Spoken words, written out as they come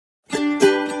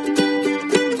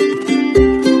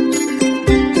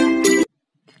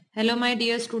Hello my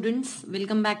dear students,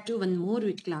 welcome back to one more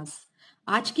with class.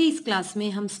 आज के इस class में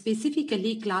हम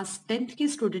स्पेसिफिकली क्लास 10th के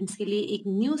स्टूडेंट्स के लिए एक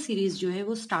न्यू सीरीज जो है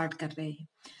वो स्टार्ट कर रहे हैं।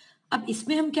 अब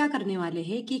इसमें हम क्या करने वाले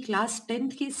हैं कि क्लास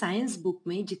 10th के साइंस बुक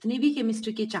में जितने भी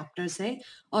केमिस्ट्री के चैप्टर्स है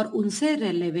और उनसे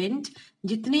रेलेवेंट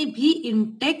जितने भी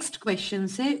इंटेक्स्ट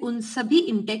क्वेश्चंस है उन सभी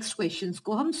इंटेक्स्ट क्वेश्चंस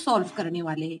को हम सॉल्व करने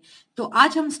वाले हैं। तो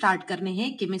आज हम स्टार्ट करने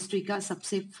हैं केमिस्ट्री का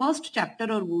सबसे फर्स्ट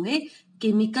चैप्टर और वो है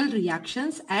chemical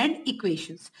reactions and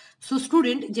equations. So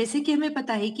student, जैसे कि हमें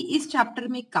पता है कि इस चैप्टर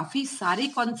में काफी सारे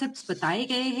कॉन्सेप्ट्स बताए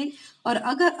गए हैं और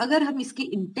अगर हम इसके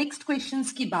इंटेक्स्ट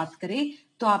क्वेश्चंस की बात करें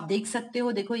तो आप देख सकते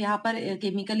हो, देखो यहाँ पर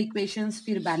केमिकल इक्वेशंस,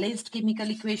 फिर बैलेंस्ड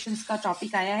केमिकल इक्वेशंस का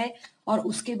टॉपिक आया है और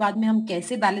उसके बाद में हम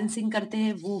कैसे बैलेंसिंग करते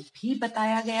हैं वो भी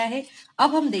बताया गया है।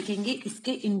 अब हम देखेंगे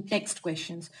इसके इंटेक्स्ट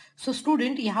क्वेश्चंस। सो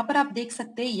स्टूडेंट, यहाँ पर आप देख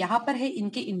सकते हैं, यहाँ पर है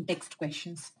इनके इंटेक्स्ट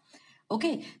क्वेश्चंस। ओके,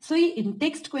 सो ये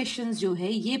इंटेक्स्ट क्वेश्चंस जो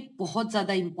है ये बहुत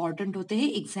ज्यादा इंपॉर्टेंट होते हैं,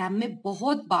 एग्जाम में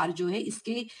बहुत बार जो है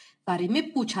इसके बारे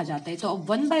में पूछा जाता है। तो अब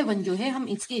वन बाय वन जो है हम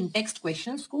इसके इंटेक्स्ट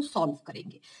क्वेश्चंस को सॉल्व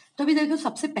करेंगे। तो अभी देखो,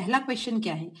 सबसे पहला क्वेश्चन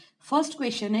क्या है। फर्स्ट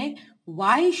क्वेश्चन है,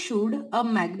 why should a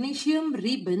magnesium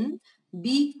ribbon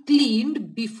be cleaned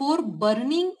before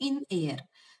burning in air.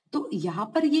 तो यहाँ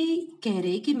पर ये कह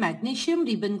रहे हैं कि मैग्नीशियम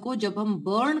रिबन को जब हम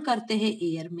बर्न करते हैं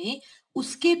एयर में,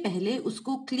 उसके पहले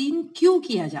उसको क्लीन क्यों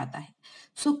किया जाता है।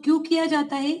 क्यों किया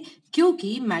जाता है,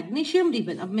 क्योंकि मैग्नीशियम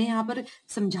रिबन, अब मैं यहाँ पर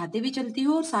समझाते भी चलती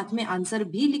हूँ और साथ में आंसर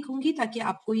भी लिखूंगी ताकि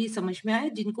आपको ये समझ में आए।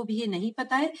 जिनको भी ये नहीं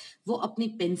पता है वो अपनी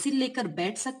पेंसिल लेकर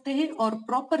बैठ सकते हैं और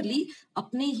प्रॉपरली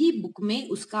अपने ही बुक में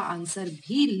उसका आंसर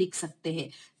भी लिख सकते हैं।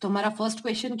 तो हमारा फर्स्ट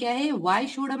क्वेश्चन क्या है, why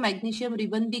should a magnesium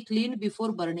ribbon be cleaned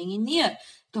before burning in air.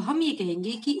 तो हम ये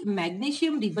कहेंगे कि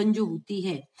मैग्नीशियम रिबन जो होती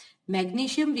है,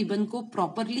 मैग्नीशियम रिबन को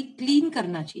प्रॉपरली क्लीन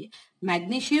करना चाहिए।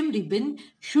 Magnesium ribbon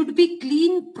should be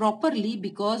cleaned properly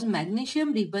because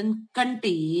magnesium ribbon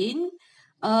contain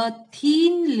a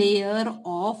thin layer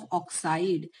of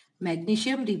oxide.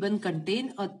 Magnesium ribbon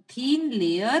contain a thin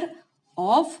layer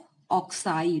of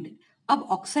oxide. अब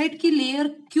ऑक्साइड की लेयर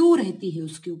क्यों रहती है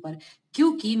उसके ऊपर,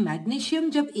 क्योंकि मैग्नीशियम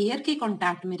जब एयर के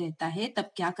कांटेक्ट में रहता है तब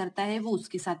क्या करता है, वो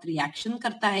उसके साथ रिएक्शन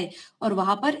करता है और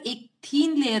वहां पर एक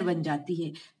थीन लेयर बन जाती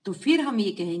है। तो फिर हम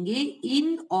ये कहेंगे,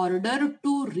 in order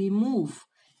to remove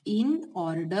in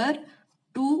order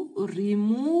to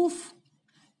remove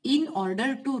in order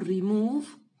to remove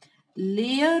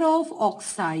layer of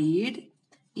oxide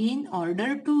in order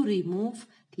to remove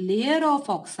layer of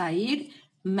oxide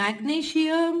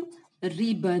magnesium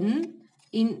ribbon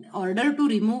in order to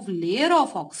remove layer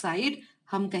of oxide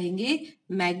हम कहेंगे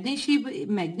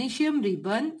magnesium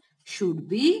ribbon should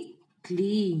be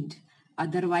cleaned.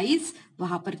 Otherwise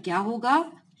वहां पर क्या होगा,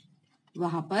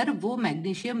 वहां पर वो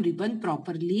magnesium ribbon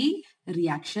properly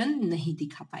reaction नहीं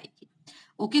दिखा पाएगी।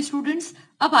 ओके स्टूडेंट्स,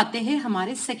 अब आते हैं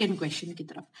हमारे सेकेंड क्वेश्चन की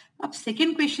तरफ। अब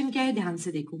सेकेंड क्वेश्चन क्या है, ध्यान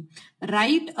से देखो।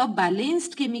 Right a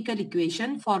balanced chemical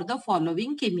equation for the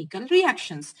following chemical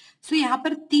reactions. सो यहाँ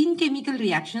पर 3 केमिकल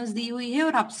रिएक्शंस दी हुई है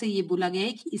और आपसे ये बोला गया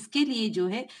है कि इसके लिए जो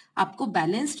है आपको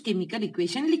बैलेंस्ड केमिकल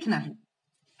इक्वेशन लिखना है।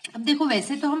 अब देखो,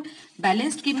 वैसे तो हम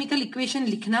बैलेंस्ड केमिकल इक्वेशन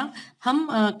लिखना हम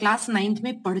क्लास 9th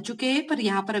में पढ़ चुके हैं, पर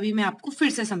यहाँ पर अभी मैं आपको फिर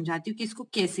से समझाती हूँ कि इसको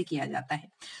कैसे किया जाता है।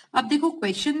 अब देखो,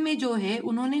 क्वेश्चन में जो है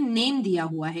उन्होंने नेम दिया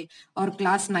हुआ है और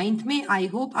क्लास 9th में आई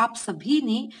होप आप सभी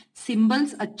ने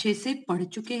सिंबल्स अच्छे से पढ़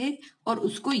चुके हैं और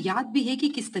उसको याद भी है कि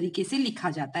किस तरीके से लिखा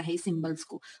जाता है सिंबल्स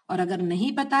को। और अगर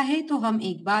नहीं पता है तो हम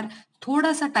एक बार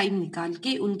थोड़ा सा टाइम निकाल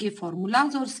के उनके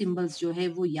फॉर्मूलाज और सिंबल्स जो है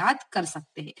वो याद कर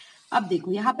सकते हैं। अब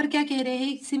देखो यहाँ पर क्या कह रहे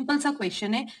हैं, सिंपल सा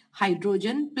क्वेश्चन है,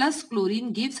 hydrogen plus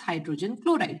chlorine gives hydrogen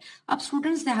chloride. अब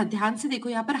स्टूडेंट्स ध्यान से देखो,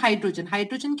 यहाँ पर हाइड्रोजन,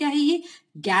 हाइड्रोजन क्या है, ये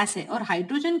गैस है और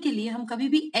हाइड्रोजन के लिए हम कभी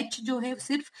भी H जो है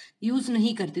सिर्फ यूज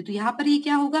नहीं करते, तो यहाँ पर ये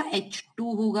क्या होगा,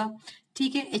 H2 होगा।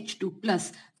 ठीक है, H2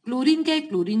 प्लस क्लोरीन क्या है,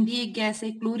 क्लोरीन भी एक गैस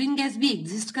है, क्लोरीन गैस भी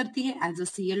एग्जिस्ट करती है, एज अ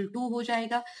Cl2 हो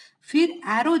जाएगा। फिर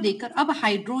एरो देकर अब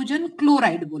हाइड्रोजन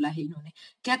क्लोराइड बोला है इन्होंने,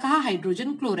 क्या कहा,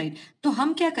 हाइड्रोजन क्लोराइड। तो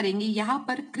हम क्या करेंगे, यहाँ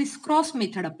पर क्रिस क्रॉस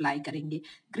मेथड अप्लाई करेंगे।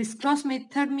 क्रिस क्रॉस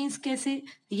मेथड मीन्स कैसे,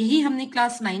 यही हमने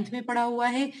क्लास 9th में पढ़ा हुआ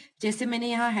है। जैसे मैंने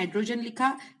यहाँ हाइड्रोजन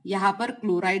लिखा, यहाँ पर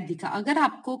क्लोराइड दिखा। अगर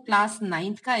आपको क्लास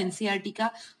 9th का NCERT का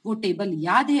वो टेबल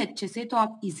याद है अच्छे से तो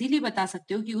आप इजीली बता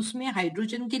सकते हो कि उसमें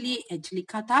हाइड्रोजन के लिए H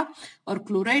लिखा था और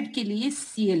क्लोराइड के लिए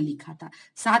Cl लिखा था।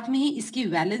 साथ में ही इसकी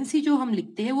वैलेंसी जो हम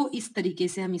लिखते हैं वो इस तरीके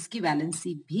से हम इसकी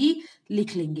वैलेंसी भी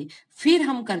लिख लेंगे। फिर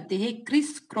हम करते हैं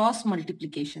क्रिस क्रॉस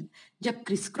मल्टीप्लीकेशन। जब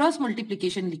क्रिस क्रॉस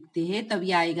मल्टीप्लीकेशन लिखते हैं तब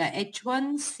ये आएगा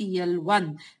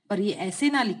H1Cl1, पर ये ऐसे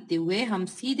ना लिखते हुए हम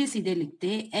सीधे सीधे लिखते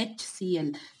हैं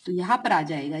HCl, तो यहाँ पर आ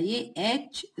जाएगा ये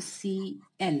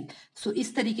HCl। सो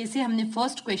इस तरीके से हमने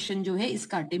फर्स्ट क्वेश्चन जो है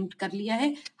इसका अटेम्प्ट कर लिया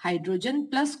है। Hydrogen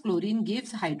plus chlorine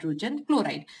gives hydrogen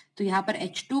chloride, तो यहाँ पर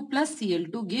H2 plus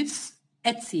Cl2 gives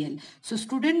HCl। So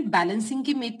student, balancing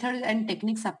की मेथड एंड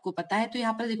टेक्निक्स आपको पता है, तो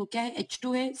यहाँ पर देखो क्या है,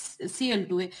 H2 है,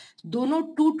 Cl2 है, दोनों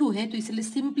 2 है, तो इसलिए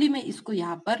सिंपली मैं इसको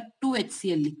यहाँ पर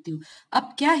 2HCl लिखती हूँ।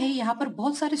 अब क्या है, यहाँ पर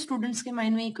बहुत सारे स्टूडेंट्स के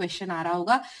माइंड में ये क्वेश्चन आ रहा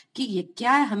होगा कि ये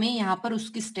क्या है, हमें यहाँ पर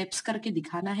उसकी स्टेप्स करके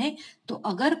दिखाना है। तो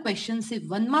अगर क्वेश्चन सिर्फ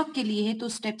 1 मार्क के लिए है तो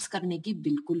स्टेप्स करने की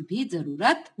बिल्कुल भी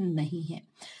जरूरत नहीं है।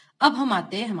 अब हम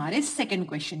आते हैं हमारे सेकेंड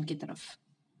क्वेश्चन की तरफ।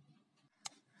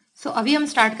 अभी हम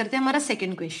स्टार्ट करते हैं हमारा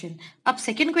सेकंड क्वेश्चन। अब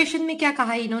सेकंड क्वेश्चन में क्या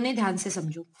कहा है इन्होंने, ध्यान से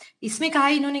समझो। इसमें कहा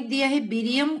है, इन्होंने दिया है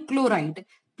barium chloride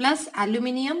plus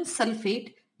aluminium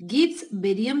sulphate gives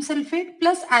barium sulphate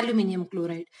plus aluminium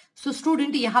chloride. So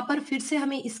student, यहाँ पर फिर से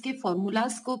हमें इसके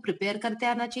फॉर्मूलाज को प्रिपेयर करते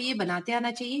आना चाहिए, बनाते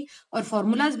आना चाहिए, और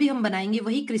फॉर्मूलाज भी हम बनाएंगे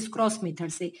वही क्रिस क्रॉस मेथड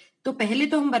से। तो पहले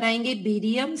तो हम बनाएंगे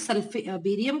बेरियम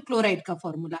क्लोराइड का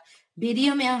फॉर्मूला।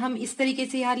 बेरियम यहाँ हम इस तरीके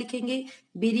से यहाँ लिखेंगे,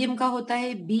 बेरियम का होता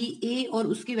है Ba और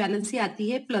उसकी वैलेंसी आती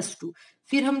है +2।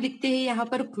 फिर हम लिखते हैं यहाँ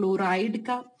पर क्लोराइड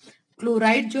का,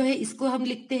 क्लोराइड जो है इसको हम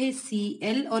लिखते हैं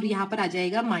Cl और यहाँ पर आ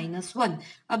जाएगा -1।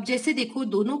 अब जैसे देखो,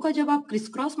 दोनों का जब आप क्रिस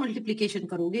क्रॉस मल्टीप्लीकेशन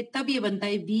करोगे तब ये बनता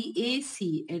है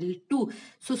BaCl2।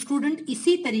 सो स्टूडेंट,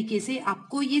 इसी तरीके से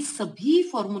आपको ये सभी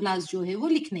फॉर्मूलाज जो है वो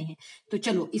लिखने हैं। तो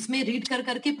चलो इसमें रीड कर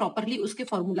करके प्रॉपरली उसके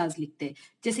फॉर्मूलाज लिखते हैं।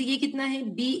 जैसे ये कितना है,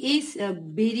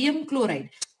 बेरियम क्लोराइड,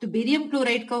 तो बेरियम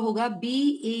क्लोराइड का होगा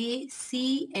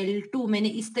BaCl2। मैंने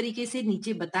इस तरीके से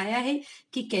नीचे बताया है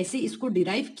कि कैसे इसको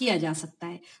डिराइव किया जा सकता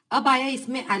है। अब आया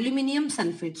इसमें aluminium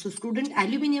sulphate. So student,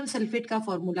 aluminium sulphate का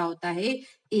फॉर्मूला होता है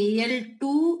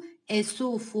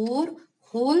Al2SO4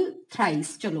 होल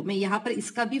थ्राइस। चलो मैं यहाँ पर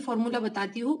इसका भी फॉर्मूला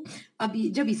बताती हूँ। अब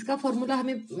जब इसका फॉर्मूला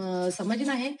हमें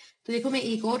समझना है तो देखो, मैं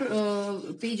एक और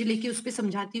पेज लेके उस पर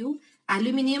समझाती हूँ।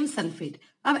 एल्यूमिनियम सल्फेट,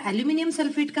 अब एल्यूमिनियम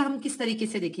सल्फेट का हम किस तरीके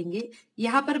से देखेंगे,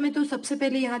 यहाँ पर मैं तो सबसे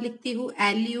पहले यहाँ लिखती हूँ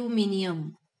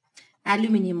एल्यूमिनियम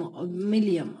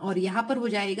मिलियम, और यहाँ पर हो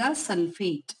जाएगा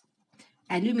सल्फेट,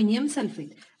 एल्यूमिनियम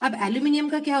सल्फेट। अब एल्यूमिनियम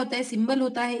का क्या होता है, सिंबल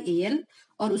होता है Al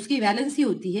और उसकी वैलेंसी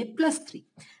होती है +3।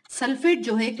 सल्फेट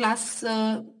जो है क्लास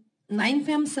 9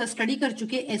 में हम स्टडी कर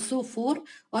चुके SO4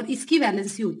 और इसकी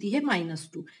वैलेंसी होती है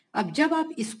 -2। अब जब आप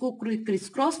इसको क्रिस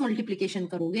क्रॉस मल्टीप्लीकेशन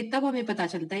करोगे तब हमें पता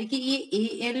चलता है कि ये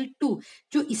Al2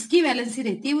 जो इसकी वैलेंसी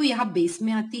रहती है वो यहाँ बेस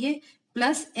में आती है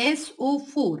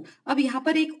 +SO4। अब यहाँ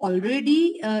पर एक ऑलरेडी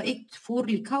एक 4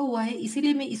 लिखा हुआ है,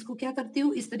 इसीलिए मैं इसको क्या करती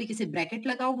हूँ, इस तरीके से ब्रैकेट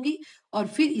लगाऊंगी और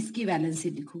फिर इसकी वैलेंसी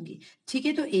लिखूंगी। ठीक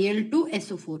है, तो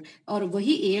Al2SO4 और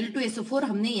वही Al2SO4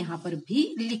 हमने यहाँ पर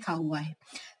भी लिखा हुआ है।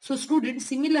 सो स्टूडेंट,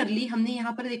 सिमिलरली हमने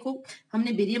यहाँ पर देखो,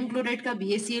 हमने बेरियम क्लोराइड का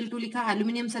BaCl2 लिखा,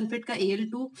 एल्यूमिनियम सल्फेट का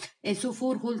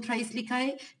Al2SO4 होल थ्राइस लिखा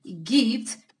है,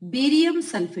 gives barium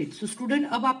sulphate. So student,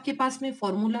 अब आपके पास में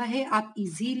फॉर्मूला है, आप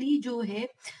इजीली जो है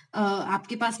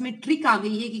आपके पास में ट्रिक आ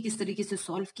गई है कि किस तरीके से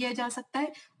सॉल्व किया जा सकता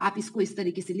है। आप इसको इस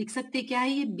तरीके से लिख सकते हैं, क्या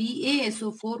है ये,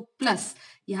 BaSO4 प्लस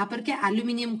यहाँ पर क्या,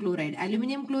 एल्यूमिनियम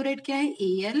क्लोराइड क्या है,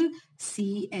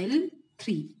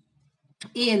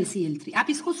 AlCl3। आप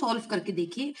इसको सॉल्व करके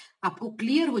देखिए, आपको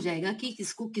क्लियर हो जाएगा कि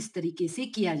इसको किस तरीके से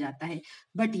किया जाता है।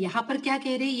 बट यहाँ पर क्या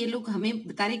कह रहे हैं ये लोग, हमें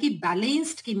बता रहे कि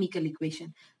बैलेंस्ड केमिकल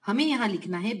इक्वेशन, हमें यहाँ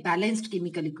लिखना है बैलेंस्ड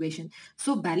केमिकल इक्वेशन।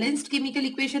 सो बैलेंस्ड केमिकल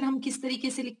इक्वेशन हम किस तरीके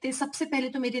से लिखते हैं, सबसे पहले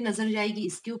तो मेरी नजर जाएगी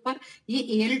इसके ऊपर, ये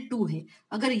Al2 है,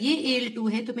 अगर ये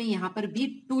Al2 है तो मैं यहाँ पर भी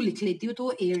 2 लिख लेती हूँ,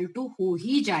 तो Al2 हो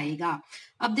ही जाएगा।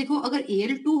 अब देखो, अगर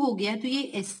Al2 हो गया तो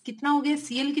ये S कितना हो गया,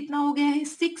 Cl कितना हो गया है,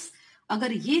 6।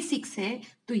 अगर ये 6 है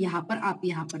तो यहाँ पर आप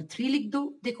यहाँ पर 3 लिख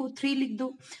दो, देखो 3 लिख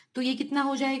दो, तो ये कितना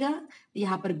हो जाएगा,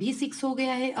 यहाँ पर भी 6 हो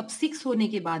गया है। अब 6 होने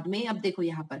के बाद में अब देखो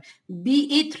यहाँ पर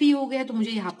Ba3 हो गया, तो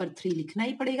मुझे यहाँ पर 3 लिखना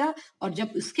ही पड़ेगा। और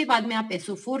जब उसके बाद में आप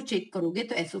SO4 चेक करोगे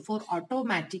तो SO4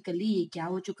 ऑटोमेटिकली ये क्या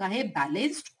हो चुका है,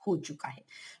 बैलेंस्ड हो चुका है।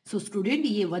 सो स्टूडेंट,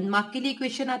 ये 1 मार्क के लिए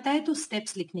क्वेश्चन आता है तो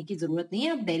स्टेप्स लिखने की जरूरत नहीं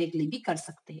है, आप डायरेक्टली भी कर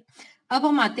सकते हैं। अब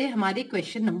हम आते हैं हमारे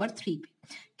क्वेश्चन नंबर 3 पे।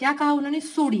 क्या कहा उन्होंने,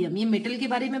 सोडियम, ये मेटल के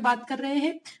बारे में बात कर रहे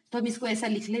हैं तो हम इसको ऐसा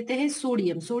लिख लेते हैं,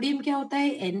 सोडियम क्या होता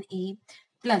है, Na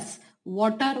प्लस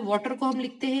वाटर को हम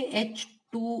लिखते हैं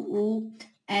H2O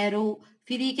एरो,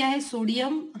 फिर ये क्या है,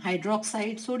 सोडियम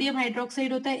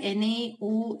हाइड्रोक्साइड होता है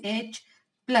NaOH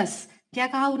प्लस, क्या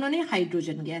कहा उन्होंने,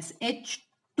 hydrogen gas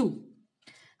H2,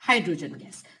 hydrogen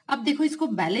gas. अब देखो इसको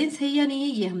बैलेंस है या नहीं है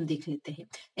ये हम देख लेते हैं।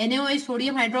 NaOH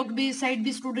सोडियम हाइड्रोक्साइड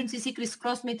भी स्टूडेंट्स इसी क्रिस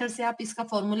क्रॉस मेथड से आप इसका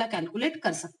फॉर्मूला कैलकुलेट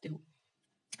कर सकते हो।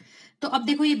 तो अब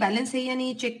देखो ये बैलेंस है या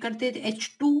नहीं चेक करते हैं।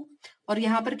 H2 और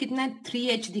यहाँ पर कितना है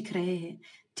 3H दिख रहे हैं।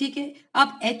 ठीक है,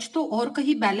 अब H तो और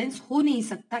कहीं बैलेंस हो नहीं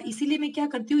सकता, इसीलिए मैं क्या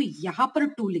करती हूँ यहाँ पर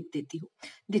 2 लिख देती हूँ।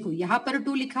 देखो यहाँ पर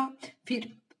 2 लिखा,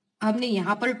 फिर हमने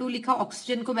यहाँ पर 2 लिखा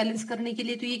ऑक्सीजन को बैलेंस करने के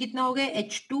लिए, तो ये कितना हो गया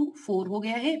H2 4 हो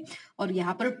गया है, और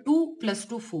यहाँ पर 2 +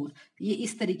 2 4। ये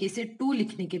इस तरीके से 2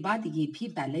 लिखने के बाद ये भी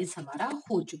बैलेंस हमारा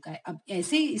हो चुका है। अब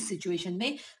ऐसे इस सिचुएशन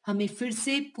में हमें फिर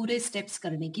से पूरे स्टेप्स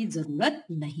करने की जरूरत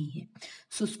नहीं है।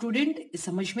 सो स्टूडेंट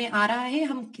समझ में आ रहा है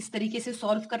हम किस तरीके से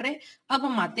सॉल्व कर रहे हैं। अब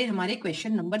हम आते हैं हमारे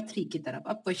क्वेश्चन नंबर 3 की तरफ।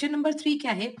 अब क्वेश्चन नंबर 3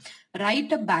 क्या है,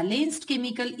 right a balanced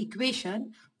chemical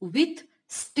equation with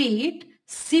state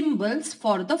symbols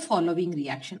for the following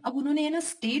reaction. अब उन्होंने है ना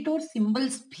स्टेट और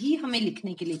सिंबल्स भी हमें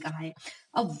लिखने के लिए कहा है।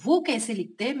 अब वो कैसे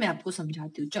लिखते हैं मैं आपको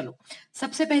समझाती हूँ। चलो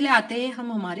सबसे पहले आते हैं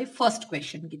हम हमारे फर्स्ट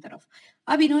क्वेश्चन की तरफ।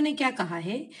 अब इन्होंने क्या कहा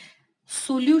है,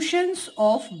 सॉल्यूशंस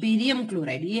ऑफ बेरियम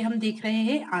क्लोराइड, ये हम देख रहे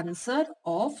हैं answer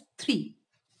of 3।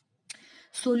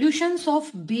 Solutions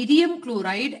of barium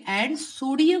chloride and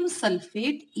sodium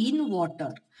sulphate in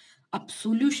water. अब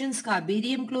सॉल्यूशंस का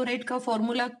बेरियम क्लोराइड का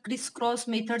फॉर्मूला क्रिस क्रॉस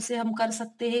मेथड से हम कर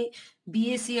सकते हैं।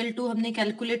 BaCl2 हमने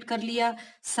कैलकुलेट कर लिया,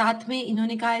 साथ में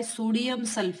इन्होंने कहा है सोडियम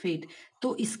सल्फेट,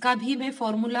 तो इसका भी मैं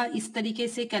फॉर्मूला इस तरीके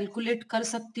से कैलकुलेट कर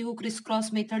सकती हूँ क्रिस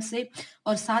क्रॉस मेथड से।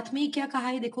 और साथ में क्या कहा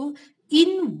है देखो,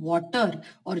 इन वाटर,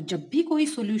 और जब भी कोई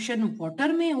सॉल्यूशन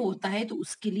वाटर में होता है तो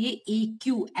उसके लिए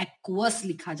AQ एक्वस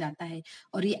लिखा जाता है,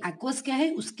 और ये एक्वस क्या है,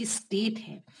 उसकी स्टेट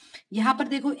है। यहाँ पर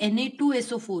देखो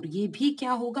Na2SO4, ये भी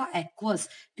क्या होगा, एक्वस,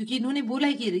 क्योंकि इन्होंने बोला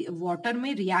है कि वाटर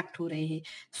में रिएक्ट हो रहे हैं।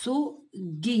 सो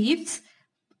गिव्स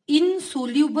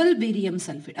इनसोल्यूबल बेरियम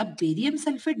सल्फेट। अब बेरियम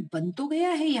सल्फेट बन तो गया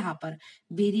है, यहाँ पर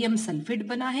बेरियम सल्फेट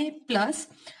बना है plus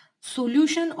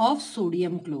solution of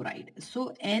sodium chloride,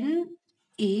 so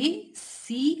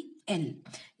NaCl,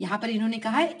 यहाँ पर इन्होंने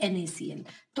कहा है NaCl।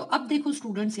 तो अब देखो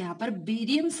स्टूडेंट्स, यहाँ पर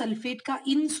बेरियम सल्फेट का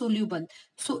इनसोल्यूबल,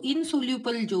 सो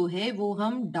इनसोल्यूबल जो है वो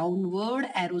हम डाउनवर्ड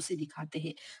एरो से दिखाते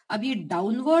हैं। अब ये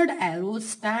downward arrow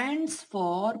stands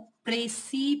for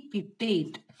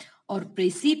precipitate, और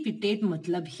प्रेसिपिटेट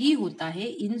मतलब ही होता है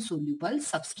इनसोल्यूबल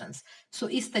सब्सटेंस। सो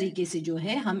इस तरीके से जो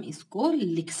है हम इसको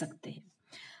लिख सकते हैं।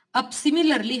 अब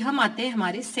सिमिलरली हम आते हैं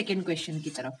हमारे सेकेंड क्वेश्चन की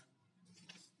तरफ।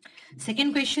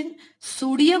 Second question,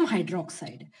 sodium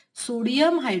hydroxide,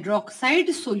 sodium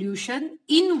hydroxide solution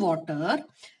in water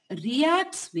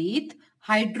reacts with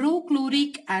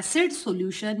hydrochloric acid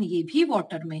solution, ये भी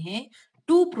वाटर में है,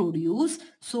 to produce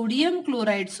sodium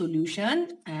chloride solution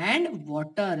and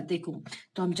water. देखो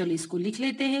तो हम चलो इसको लिख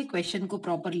लेते हैं क्वेश्चन को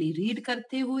प्रॉपरली रीड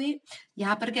करते हुए।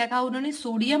 यहाँ पर क्या कहा उन्होंने,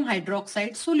 sodium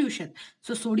hydroxide solution,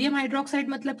 so sodium hydroxide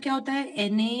मतलब क्या होता है,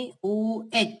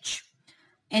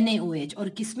 NaOH, और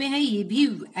किसमें है, ये भी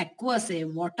एक्वस है,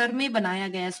 वाटर में बनाया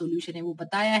गया सॉल्यूशन है, वो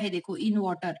बताया है देखो, in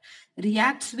water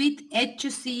reacts with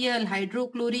HCl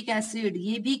hydrochloric acid,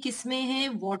 ये भी किसमें है,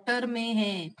 वाटर में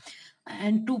है,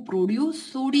 and to produce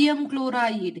sodium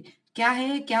chloride, क्या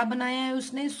है, क्या बनाया है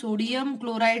उसने, सोडियम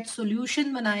क्लोराइड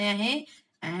सॉल्यूशन बनाया है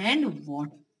एंड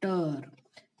वाटर।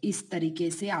 इस तरीके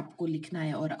से आपको लिखना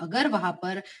है, और अगर वहां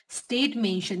पर स्टेट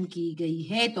मेंशन की गई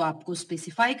है तो आपको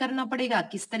स्पेसिफाई करना पड़ेगा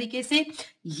किस तरीके से।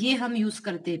 ये हम यूज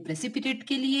करते हैं प्रेसिपिटेट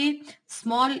के लिए,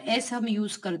 स्मॉल s हम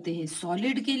यूज करते हैं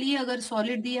सॉलिड के लिए, अगर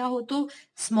सॉलिड दिया हो तो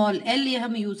स्मॉल l ये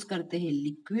हम यूज करते हैं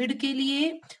लिक्विड के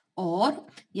लिए, और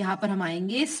यहाँ पर हम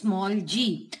आएंगे स्मॉल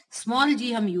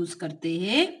g हम यूज करते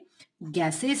हैं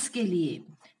गैसेस के लिए,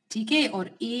 ठीक है, और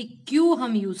AQ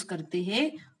हम यूज करते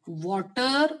हैं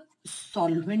वाटर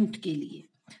सॉल्वेंट के लिए।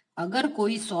 अगर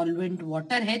कोई सॉल्वेंट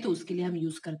वाटर है तो उसके लिए हम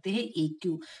यूज करते हैं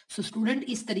AQ। सो स्टूडेंट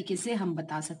इस तरीके से हम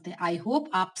बता सकते हैं। आई होप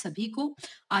आप सभी को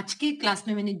आज के क्लास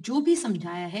में मैंने जो भी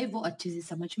समझाया है वो अच्छे से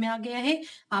समझ में आ गया है।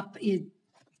 आप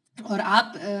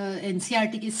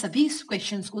NCERT के सभी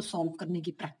क्वेश्चंस को सॉल्व करने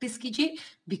की प्रैक्टिस कीजिए,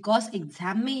 बिकॉज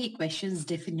एग्जाम में ये क्वेश्चंस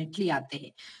डेफिनेटली आते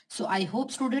हैं। सो आई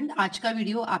होप स्टूडेंट आज का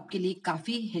वीडियो आपके लिए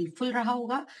काफी हेल्पफुल रहा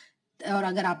होगा, और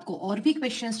अगर आपको और भी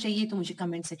क्वेश्चंस चाहिए तो मुझे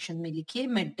कमेंट सेक्शन में लिखिए,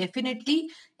 मैं definitely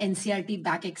NCERT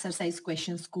back exercise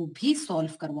questions को भी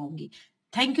solve करवाऊंगी।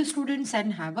 Thank you students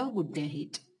and have a good day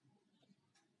ahead.